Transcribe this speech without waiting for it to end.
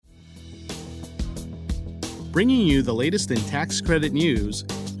Bringing you the latest in tax credit news,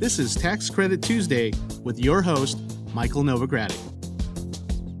 this is Tax Credit Tuesday with your host, Michael Novogradac.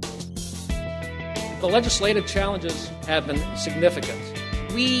 The legislative challenges have been significant.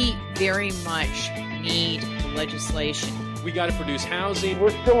 We very much need legislation. We got to produce housing.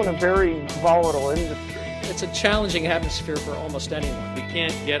 We're still in a very volatile industry. It's a challenging atmosphere for almost anyone. We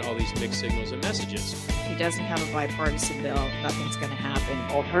can't get all these mixed signals and messages. If he doesn't have a bipartisan bill, nothing's going to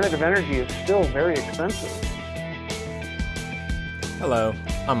happen. Alternative energy is still very expensive. Hello,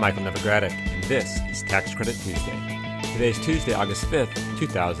 I'm Michael Novogradac, and this is Tax Credit Tuesday. Today is Tuesday, August 5th,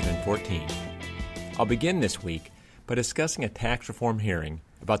 2014. I'll begin this week by discussing a tax reform hearing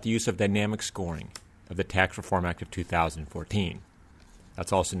about the use of dynamic scoring of the Tax Reform Act of 2014.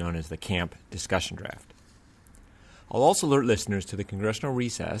 That's also known as the CAMP discussion draft. I'll also alert listeners to the congressional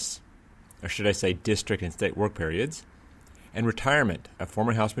recess, or should I say district and state work periods, and retirement of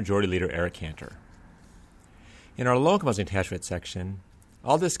former House Majority Leader Eric Cantor. In our low-income housing tax rate section,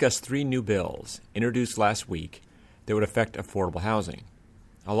 I'll discuss 3 new bills introduced last week that would affect affordable housing.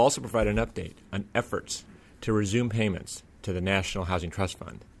 I'll also provide an update on efforts to resume payments to the National Housing Trust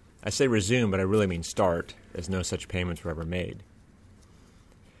Fund. I say resume, but I really mean start, as no such payments were ever made.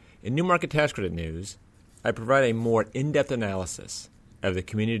 In new market tax credit news, I provide a more in-depth analysis of the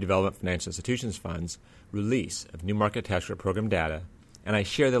Community Development Financial Institutions Fund's release of new market tax credit program data, and I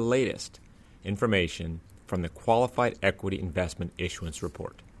share the latest information from the Qualified Equity Investment Issuance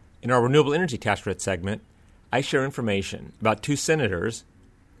Report. In our renewable energy tax credit segment, I share information about 2 senators,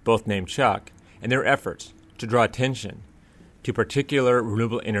 both named Chuck, and their efforts to draw attention to particular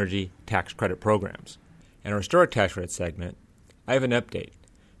renewable energy tax credit programs. In our historic tax credit segment, I have an update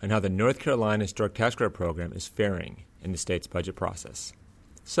on how the North Carolina Historic Tax Credit Program is faring in the state's budget process.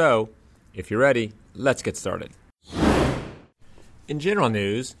 So, if you're ready, let's get started. In general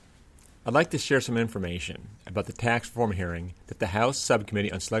news, I'd like to share some information about the tax reform hearing that the House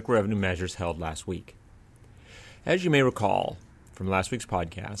Subcommittee on Select Revenue Measures held last week. As you may recall from last week's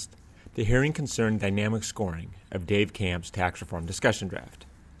podcast, the hearing concerned dynamic scoring of Dave Camp's tax reform discussion draft.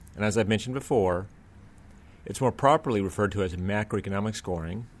 And as I've mentioned before, it's more properly referred to as macroeconomic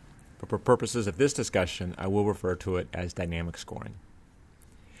scoring, but for purposes of this discussion, I will refer to it as dynamic scoring.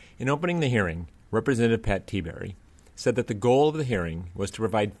 In opening the hearing, Representative Pat Tiberi said that the goal of the hearing was to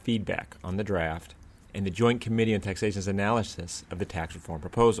provide feedback on the draft and the Joint Committee on Taxation's analysis of the tax reform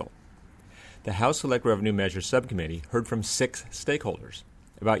proposal. The House Select Revenue Measures Subcommittee heard from 6 stakeholders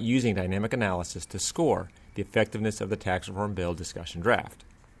about using dynamic analysis to score the effectiveness of the tax reform bill discussion draft.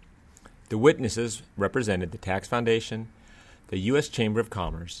 The witnesses represented the Tax Foundation, the U.S. Chamber of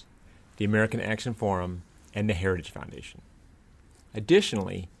Commerce, the American Action Forum, and the Heritage Foundation.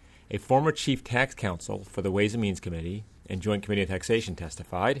 Additionally, a former chief tax counsel for the Ways and Means Committee and Joint Committee on Taxation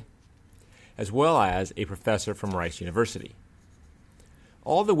testified, as well as a professor from Rice University.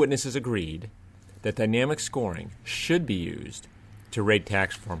 All the witnesses agreed that dynamic scoring should be used to rate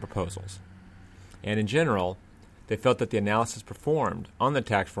tax reform proposals. And in general, they felt that the analysis performed on the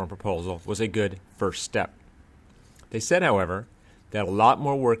tax reform proposal was a good first step. They said, however, that a lot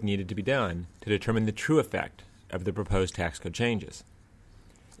more work needed to be done to determine the true effect of the proposed tax code changes.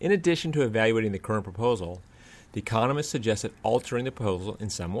 In addition to evaluating the current proposal, the economists suggested altering the proposal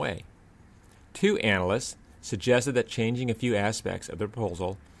in some way. 2 analysts suggested that changing a few aspects of the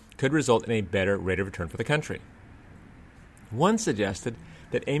proposal could result in a better rate of return for the country. One suggested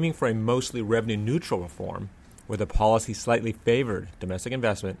that aiming for a mostly revenue-neutral reform, where the policy slightly favored domestic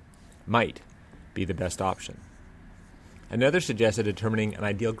investment, might be the best option. Another suggested determining an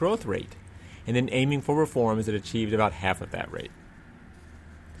ideal growth rate, and then aiming for reforms that achieved about half of that rate.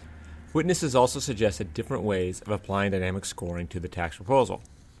 Witnesses also suggested different ways of applying dynamic scoring to the tax proposal.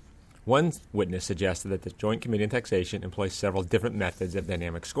 One witness suggested that the Joint Committee on Taxation employs several different methods of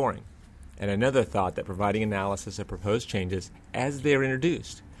dynamic scoring, and another thought that providing analysis of proposed changes as they are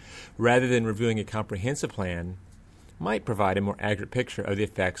introduced, rather than reviewing a comprehensive plan, might provide a more accurate picture of the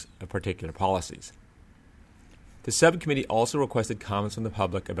effects of particular policies. The subcommittee also requested comments from the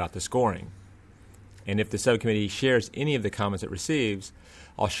public about the scoring, and if the subcommittee shares any of the comments it receives,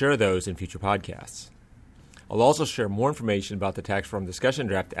 I'll share those in future podcasts. I'll also share more information about the tax reform discussion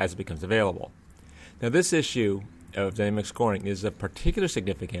draft as it becomes available. Now, this issue of dynamic scoring is of particular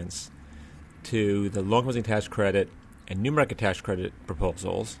significance to the low-income housing tax credit and new market tax credit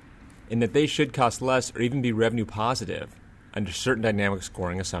proposals, in that they should cost less or even be revenue positive under certain dynamic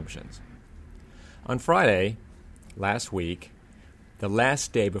scoring assumptions. On Friday, last week, the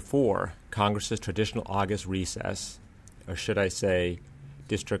last day before Congress's traditional August recess, or should I say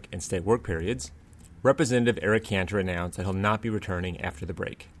district and state work periods, Representative Eric Cantor announced that he'll not be returning after the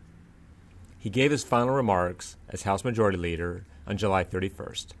break. He gave his final remarks as House Majority Leader on July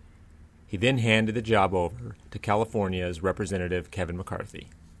 31st. He then handed the job over to California's Representative Kevin McCarthy.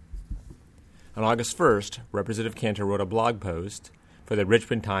 On August 1st, Representative Cantor wrote a blog post for the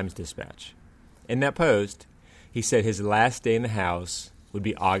Richmond Times-Dispatch. In that post, he said his last day in the House would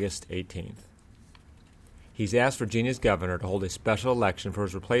be August 18th. He's asked Virginia's governor to hold a special election for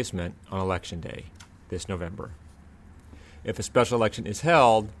his replacement on Election Day this November. If a special election is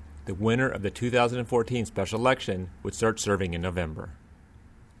held, the winner of the 2014 special election would start serving in November.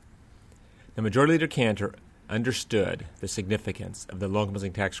 Now, Majority Leader Cantor understood the significance of the low-income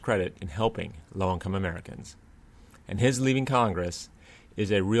housing tax credit in helping low-income Americans, and his leaving Congress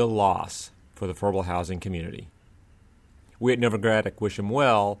is a real loss for the affordable housing community. We at Novogradac wish him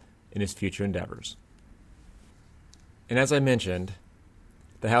well in his future endeavors. And as I mentioned,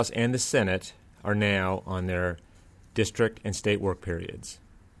 the House and the Senate are now on their district and state work periods.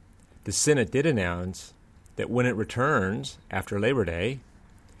 The Senate did announce that when it returns after Labor Day,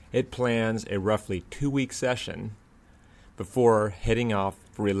 it plans a roughly 2-week session before heading off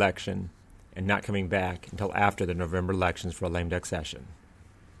for election and not coming back until after the November elections for a lame duck session.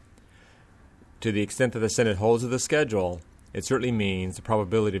 To the extent that the Senate holds to the schedule, it certainly means the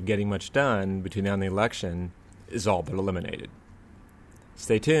probability of getting much done between now and the election is all but eliminated.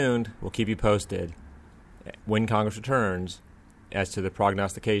 Stay tuned. We'll keep you posted when Congress returns as to the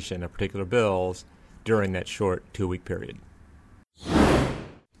prognostication of particular bills during that short 2-week period.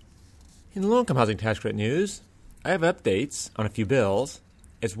 In low-income housing tax credit news, I have updates on a few bills,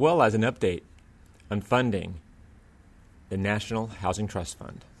 as well as an update on funding the National Housing Trust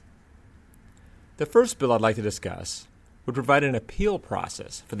Fund. The first bill I'd like to discuss would provide an appeal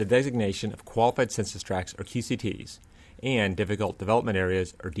process for the designation of qualified census tracts, or QCTs, and difficult development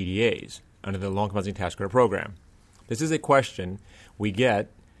areas, or DDAs, under the low-income housing tax credit program. This is a question we get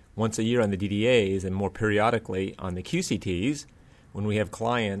once a year on the DDAs and more periodically on the QCTs when we have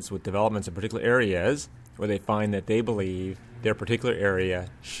clients with developments in particular areas where they find that they believe their particular area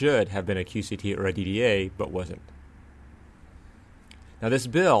should have been a QCT or a DDA but wasn't. Now, this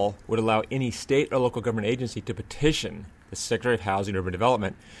bill would allow any state or local government agency to petition the Secretary of Housing and Urban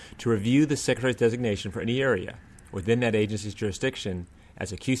Development to review the Secretary's designation for any area within that agency's jurisdiction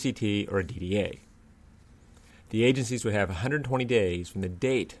as a QCT or a DDA. The agencies would have 120 days from the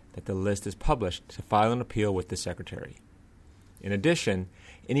date that the list is published to file an appeal with the Secretary. In addition,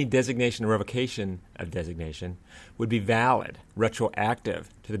 any designation or revocation of designation would be valid, retroactive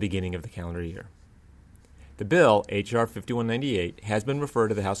to the beginning of the calendar year. The bill, H.R. 5198, has been referred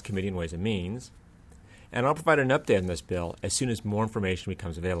to the House Committee on Ways and Means, and I'll provide an update on this bill as soon as more information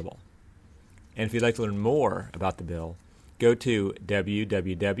becomes available. And if you'd like to learn more about the bill, go to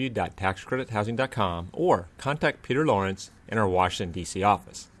www.taxcredithousing.com or contact Peter Lawrence in our Washington, D.C.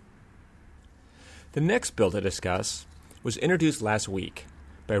 office. The next bill to discuss was introduced last week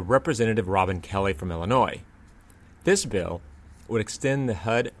by Representative Robin Kelly from Illinois. This bill would extend the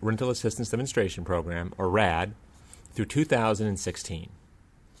HUD Rental Assistance Demonstration Program, or RAD, through 2016.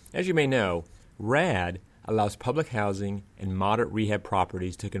 As you may know, RAD allows public housing and moderate rehab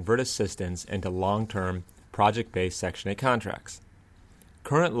properties to convert assistance into long-term project-based Section 8 contracts.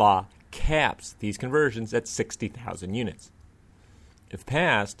 Current law caps these conversions at 60,000 units. If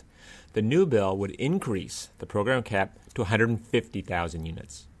passed, the new bill would increase the program cap to 150,000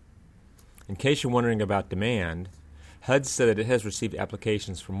 units. In case you're wondering about demand, HUD said that it has received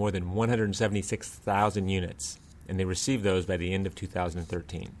applications for more than 176,000 units, and they received those by the end of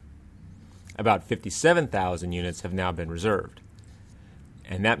 2013. About 57,000 units have now been reserved,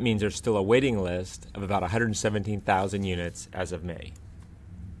 and that means there's still a waiting list of about 117,000 units as of May.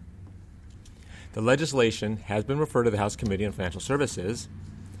 The legislation has been referred to the House Committee on Financial Services,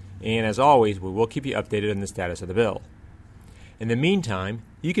 and as always, we will keep you updated on the status of the bill. In the meantime,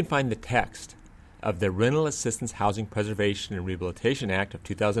 you can find the text of the Rental Assistance Housing Preservation and Rehabilitation Act of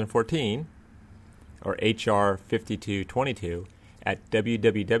 2014, or H.R. 5222, at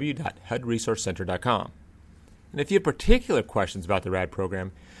www.hudresourcecenter.com. And if you have particular questions about the RAD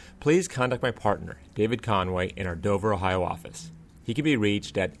program, please contact my partner, David Conway, in our Dover, Ohio office. He can be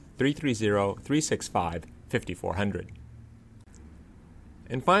reached at 330-365-5400.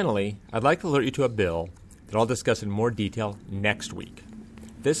 And finally, I'd like to alert you to a bill that I'll discuss in more detail next week.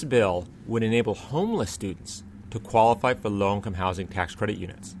 This bill would enable homeless students to qualify for low-income housing tax credit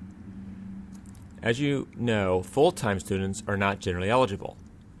units. As you know, full-time students are not generally eligible.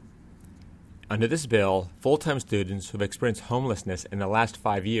 Under this bill, full-time students who have experienced homelessness in the last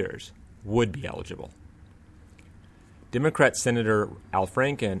 5 years would be eligible. Democrat Senator Al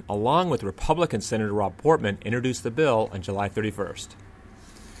Franken, along with Republican Senator Rob Portman, introduced the bill on July 31st.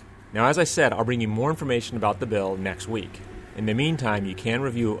 Now, as I said, I'll bring you more information about the bill next week. In the meantime, you can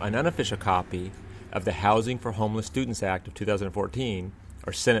review an unofficial copy of the Housing for Homeless Students Act of 2014,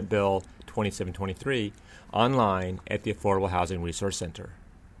 or Senate Bill 2723, online at the Affordable Housing Resource Center.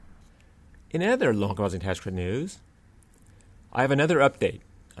 In other low-income housing tax credit news, I have another update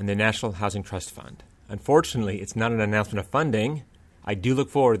on the National Housing Trust Fund. Unfortunately, it's not an announcement of funding. I do look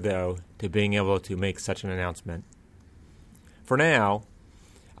forward, though, to being able to make such an announcement. For now,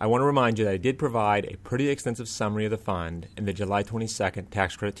 I want to remind you that I did provide a pretty extensive summary of the fund in the July 22nd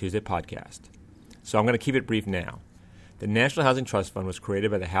Tax Credit Tuesday podcast. So I'm going to keep it brief now. The National Housing Trust Fund was created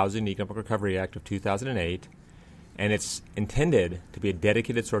by the Housing and Economic Recovery Act of 2008, and it's intended to be a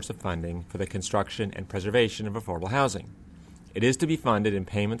dedicated source of funding for the construction and preservation of affordable housing. It is to be funded in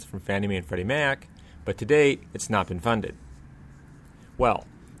payments from Fannie Mae and Freddie Mac, but to date, it's not been funded. Well,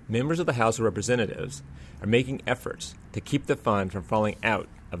 members of the House of Representatives are making efforts to keep the fund from falling out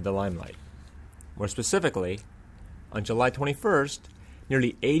of the limelight. More specifically, on July 21st,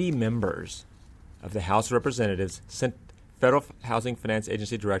 nearly 80 members of the House of Representatives sent Federal Housing Finance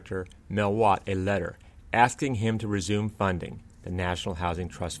Agency Director Mel Watt a letter asking him to resume funding the National Housing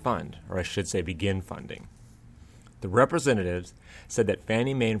Trust Fund, or I should say begin funding. The representatives said that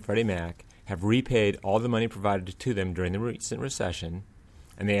Fannie Mae and Freddie Mac have repaid all the money provided to them during the recent recession,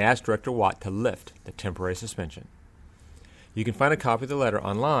 and they asked Director Watt to lift the temporary suspension. You can find a copy of the letter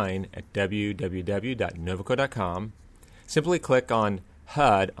online at www.novoco.com. Simply click on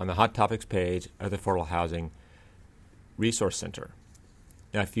HUD on the Hot Topics page of the Affordable Housing Resource Center.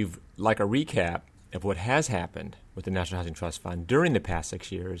 Now, if you'd like a recap of what has happened with the National Housing Trust Fund during the past 6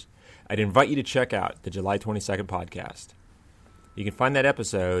 years, I'd invite you to check out the July 22nd podcast. You can find that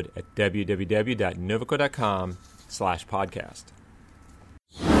episode at www.novoco.com/podcast.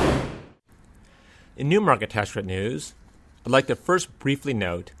 In new market tax credit news, I'd like to first briefly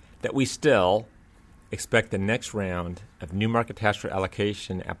note that we still expect the next round of new market tax credit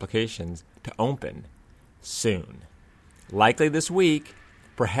allocation applications to open soon. Likely this week,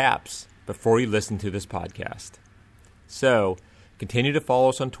 perhaps before you listen to this podcast. So, continue to follow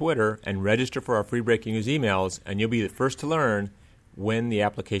us on Twitter and register for our free breaking news emails, and you'll be the first to learn when the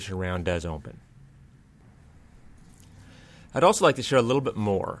application round does open. I'd also like to share a little bit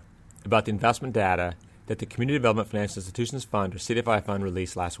more about the investment data that the Community Development Financial Institutions Fund, or CDFI Fund,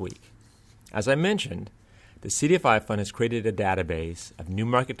 released last week. As I mentioned, the CDFI Fund has created a database of new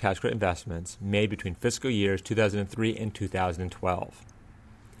market tax credit investments made between fiscal years 2003 and 2012.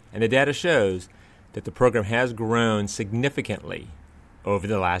 And the data shows that the program has grown significantly over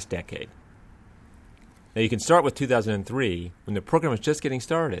the last decade. Now, you can start with 2003, when the program was just getting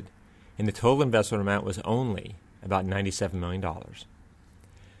started, and the total investment amount was only about $97 million.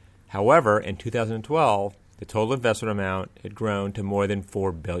 However, in 2012, the total investment amount had grown to more than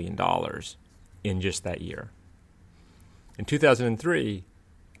 $4 billion in just that year. In 2003,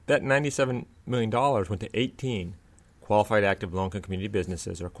 that $97 million went to 18 qualified active low-income community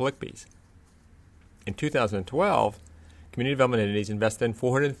businesses, or QLICBs. In 2012, community development entities invested in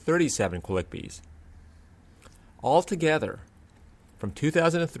 437 QLICBs. Altogether, from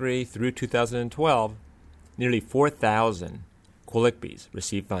 2003 through 2012, nearly 4,000 QLICBs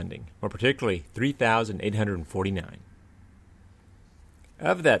received funding, more particularly 3,849.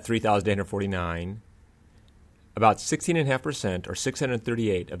 Of that 3,849, about 16.5%, or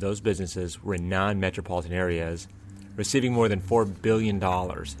 638 of those businesses, were in non-metropolitan areas, receiving more than $4 billion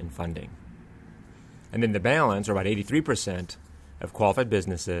in funding. And then the balance, or about 83% of qualified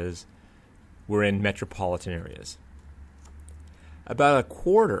businesses, were in metropolitan areas. About a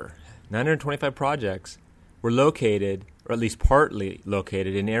quarter, 925 projects, were located, or at least partly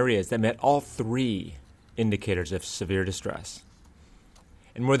located, in areas that met all three indicators of severe distress.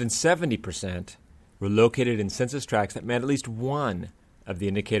 And more than 70% were located in census tracts that met at least one of the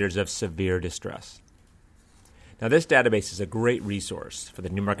indicators of severe distress. Now, this database is a great resource for the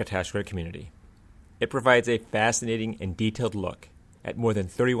new market tax credit community. It provides a fascinating and detailed look at more than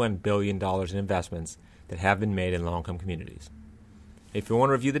 $31 billion in investments that have been made in low-income communities. If you want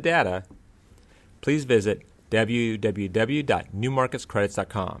to review the data, please visit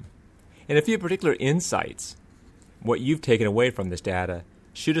www.newmarketscredits.com. And if you have particular insights, what you've taken away from this data,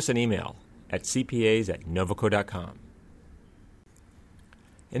 shoot us an email at cpas@novoco.com.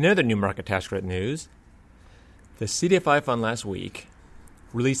 In other new market tax credit news, the CDFI Fund last week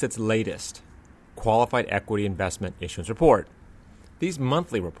released its latest Qualified Equity Investment Issuance Report. These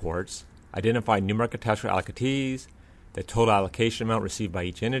monthly reports identify new market tax credit allocatees, the total allocation amount received by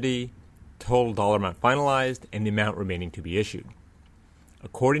each entity, total dollar amount finalized, and the amount remaining to be issued.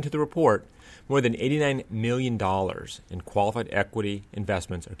 According to the report, more than $89 million in qualified equity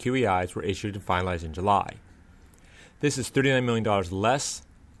investments, or QEIs, were issued and finalized in July. This is $39 million less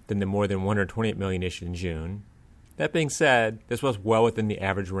than the more than $128 million issued in June. That being said, this was well within the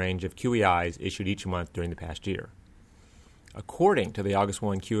average range of QEIs issued each month during the past year. According to the August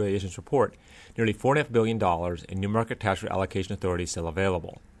 1 QE issuance report, nearly $4.5 billion in new market tax credit allocation authority is still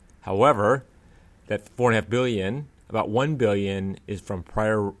available. However, that $4.5 billion, about $1 billion is from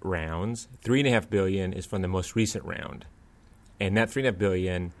prior rounds, $3.5 billion is from the most recent round, and that $3.5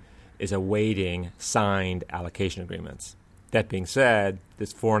 billion is awaiting signed allocation agreements. That being said,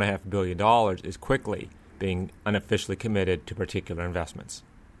 this $4.5 billion is quickly being unofficially committed to particular investments.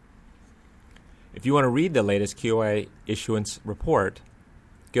 If you want to read the latest QA issuance report,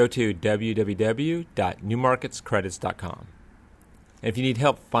 go to www.newmarketscredits.com. And if you need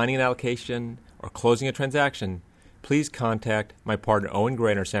help finding an allocation or closing a transaction, please contact my partner Owen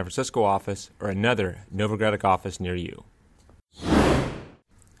Gray in our San Francisco office or another Novogradac office near you.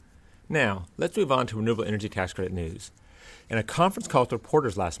 Now, let's move on to renewable energy tax credit news. In a conference call with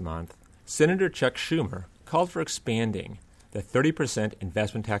reporters last month, Senator Chuck Schumer called for expanding the 30%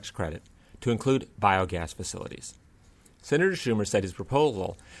 investment tax credit to include biogas facilities. Senator Schumer said his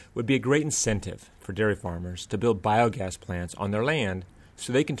proposal would be a great incentive for dairy farmers to build biogas plants on their land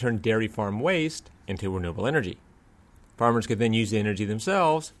so they can turn dairy farm waste into renewable energy. Farmers could then use the energy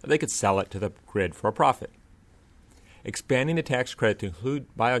themselves, or they could sell it to the grid for a profit. Expanding the tax credit to include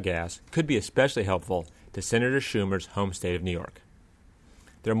biogas could be especially helpful to Senator Schumer's home state of New York.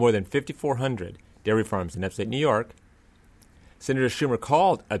 There are more than 5,400 dairy farms in upstate New York. Senator Schumer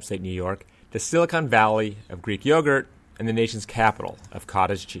called upstate New York the Silicon Valley of Greek yogurt and the nation's capital of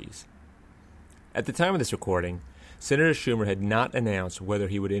cottage cheese. At the time of this recording, Senator Schumer had not announced whether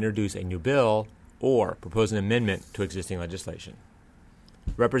he would introduce a new bill or propose an amendment to existing legislation.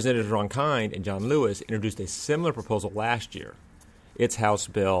 Representatives Ron Kind and John Lewis introduced a similar proposal last year. It's House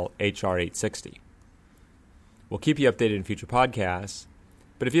Bill H.R. 860. We'll keep you updated in future podcasts,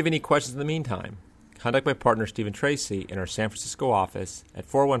 but if you have any questions in the meantime, contact my partner Stephen Tracy in our San Francisco office at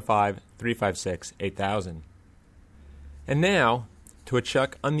 415-356-8000. And now, to a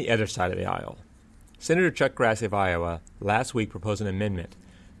Chuck on the other side of the aisle. Senator Chuck Grassley of Iowa last week proposed an amendment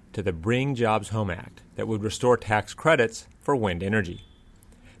to the Bring Jobs Home Act that would restore tax credits for wind energy.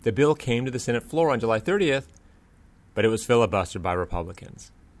 The bill came to the Senate floor on July 30th, but it was filibustered by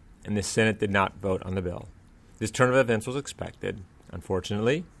Republicans, and the Senate did not vote on the bill. This turn of events was expected.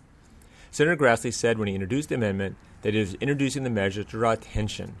 Unfortunately, Senator Grassley said when he introduced the amendment that he was introducing the measure to draw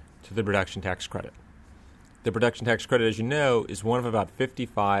attention to the production tax credit. The production tax credit, as you know, is one of about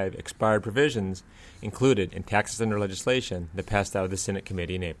 55 expired provisions included in taxes under legislation that passed out of the Senate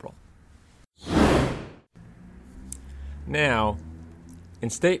committee in April. Now, in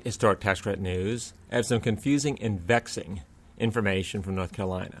state historic tax credit news, I have some confusing and vexing information from North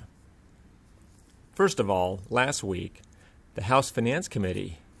Carolina. First of all, last week, the House Finance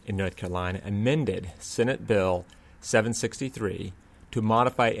Committee in North Carolina amended Senate Bill 763 to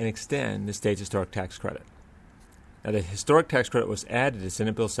modify and extend the state's historic tax credit. Now, the historic tax credit was added to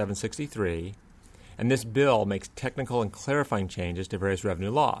Senate Bill 763, and this bill makes technical and clarifying changes to various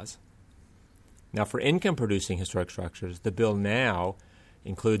revenue laws. Now, for income-producing historic structures, the bill now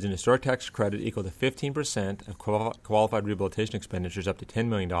includes an historic tax credit equal to 15% of qualified rehabilitation expenditures up to $10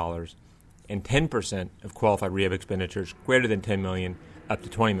 million and 10% of qualified rehab expenditures greater than $10 million up to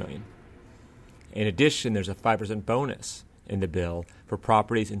 $20 million. In addition, there's a 5% bonus in the bill for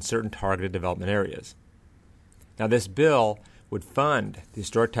properties in certain targeted development areas. Now, this bill would fund the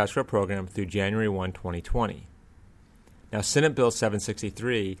historic tax credit program through January 1, 2020. Now, Senate Bill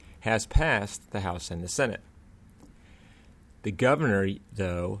 763 has passed the House and the Senate. The governor,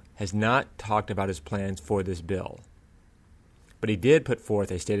 though, has not talked about his plans for this bill, but he did put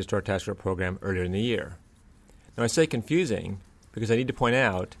forth a state historic tax credit program earlier in the year. Now, I say confusing because I need to point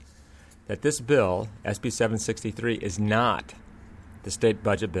out that this bill, SB 763, is not the state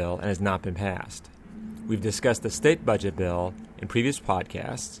budget bill and has not been passed. We've discussed the state budget bill in previous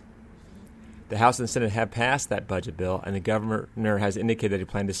podcasts. The House and Senate have passed that budget bill, and the governor has indicated that he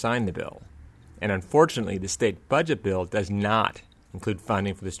planned to sign the bill. And unfortunately, the state budget bill does not include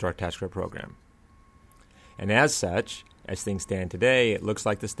funding for the historic tax credit program. And as such, as things stand today, it looks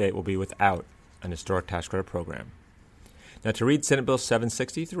like the state will be without an historic tax credit program. Now, to read Senate Bill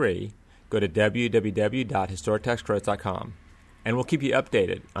 763, go to www.historictaxcredits.com, and we'll keep you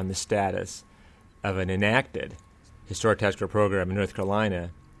updated on the status of an enacted historic tax credit program in North Carolina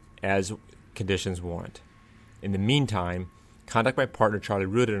as conditions warrant. In the meantime, contact my partner Charlie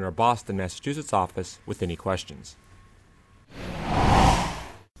Rudin in our Boston, Massachusetts office with any questions.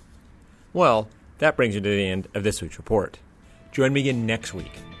 Well, that brings you to the end of this week's report. Join me again next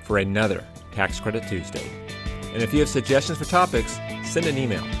week for another Tax Credit Tuesday. And if you have suggestions for topics, send an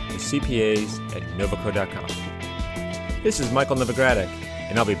email to cpas@novoco.com. This is Michael Novogradac,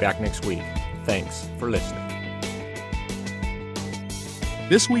 and I'll be back next week. Thanks for listening.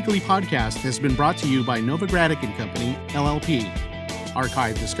 This weekly podcast has been brought to you by Novogradac & Company, LLP.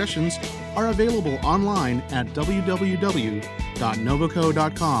 Archived discussions are available online at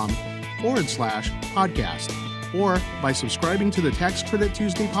www.novoco.com/podcast or by subscribing to the Tax Credit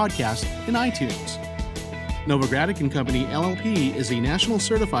Tuesday podcast in iTunes. Novogradac & Company, LLP is a national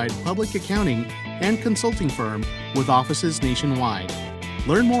certified public accounting and consulting firm with offices nationwide.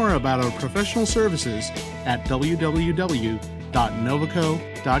 Learn more about our professional services at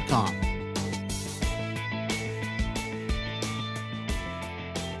www.novoco.com.